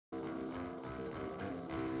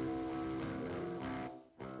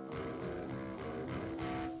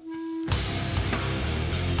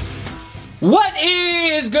What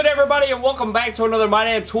is good, everybody, and welcome back to another My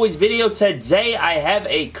Damn Toys video. Today I have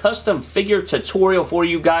a custom figure tutorial for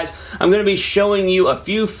you guys. I'm going to be showing you a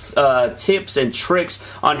few tips and tricks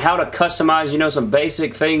on how to customize, some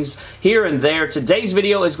basic things here and there. Today's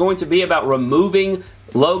video is going to be about removing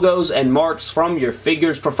logos and marks from your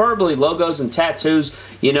figures, preferably logos and tattoos.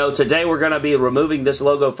 Today we're going to be removing this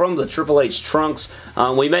logo from the Triple H trunks.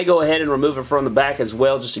 We may go ahead and remove it from the back as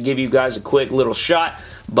well, just to give you guys a quick little shot.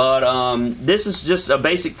 But this is just a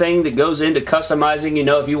basic thing that goes into customizing.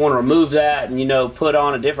 If you want to remove that and, put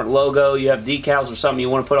on a different logo, you have decals or something you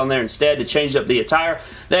want to put on there instead to change up the attire,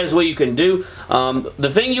 that is what you can do.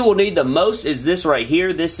 The thing you will need the most is this right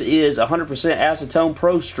here. This is 100% Acetone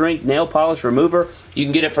Pro Strength Nail Polish Remover. You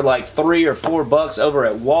can get it for like $3 or $4 over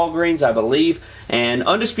at Walgreens, I believe. And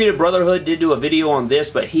Undisputed Brotherhood did do a video on this,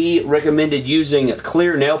 but he recommended using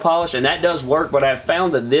clear nail polish, and that does work, but I've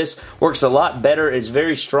found that this works a lot better. It's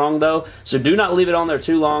very strong though, so do not leave it on there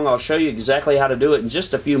too long. I'll show you exactly how to do it in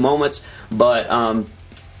just a few moments, but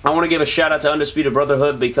I want to give a shout out to Undisputed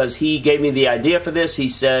Brotherhood because he gave me the idea for this. He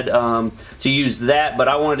said to use that, but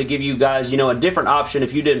I wanted to give you guys, a different option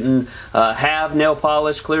if you didn't have nail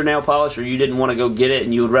polish, clear nail polish, or you didn't want to go get it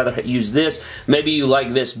and you would rather use this. Maybe you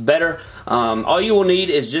like this better. All you will need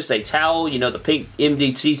is just a towel, the pink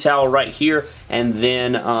MDT towel right here, and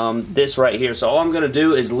then this right here. So all I'm going to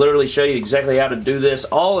do is literally show you exactly how to do this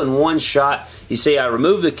all in one shot. You see, I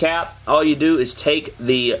remove the cap. All you do is take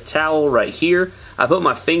the towel right here. I put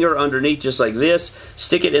my finger underneath just like this,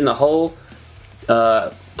 stick it in the hole,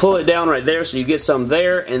 pull it down right there so you get some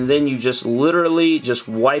there, and then you just literally just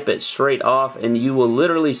wipe it straight off, and you will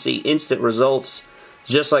literally see instant results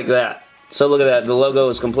just like that. So look at that, the logo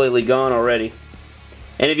is completely gone already.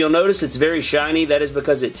 And if you'll notice, it's very shiny. That is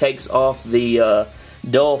because it takes off the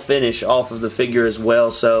dull finish off of the figure as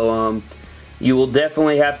well. So you will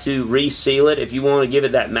definitely have to reseal it if you want to give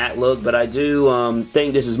it that matte look, but I do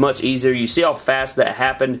think this is much easier. You see how fast that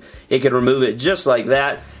happened? It could remove it just like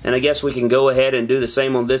that, and I guess we can go ahead and do the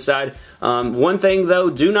same on this side. One thing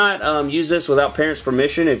though, do not use this without parents'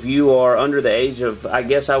 permission if you are under the age of, I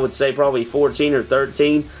guess I would say probably 14 or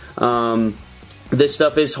 13. This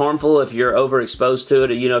stuff is harmful if you're overexposed to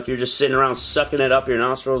it. If you're just sitting around sucking it up your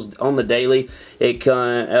nostrils on the daily, it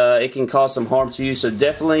can cause some harm to you. So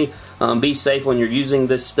definitely be safe when you're using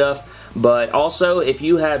this stuff. But also, if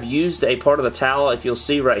you have used a part of the towel, if you'll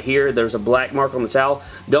see right here, there's a black mark on the towel.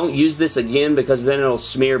 Don't use this again because then it'll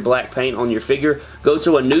smear black paint on your figure. Go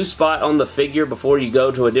to a new spot on the figure before you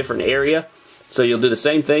go to a different area. So you'll do the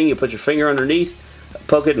same thing. You put your finger underneath,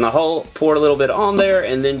 poke it in the hole, pour a little bit on there,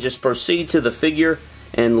 and then just proceed to the figure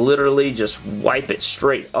and literally just wipe it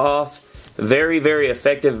straight off. Very, very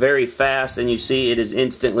effective, very fast, and you see it is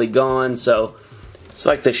instantly gone. So it's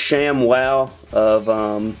like the sham wow of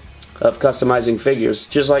customizing figures.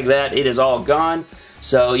 Just like that, it is all gone.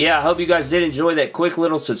 So yeah, I hope you guys did enjoy that quick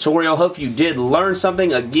little tutorial. Hope you did learn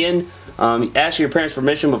something. Again, ask your parents'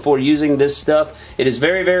 permission before using this stuff. It is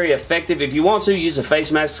very, very effective. If you want to, use a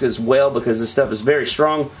face mask as well because this stuff is very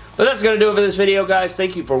strong. But that's going to do it for this video, guys.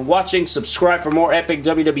 Thank you for watching. Subscribe for more epic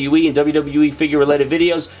WWE and WWE figure-related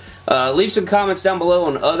videos. Leave some comments down below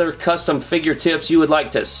on other custom figure tips you would like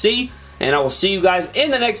to see. And I will see you guys in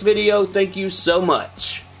the next video. Thank you so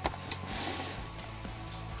much.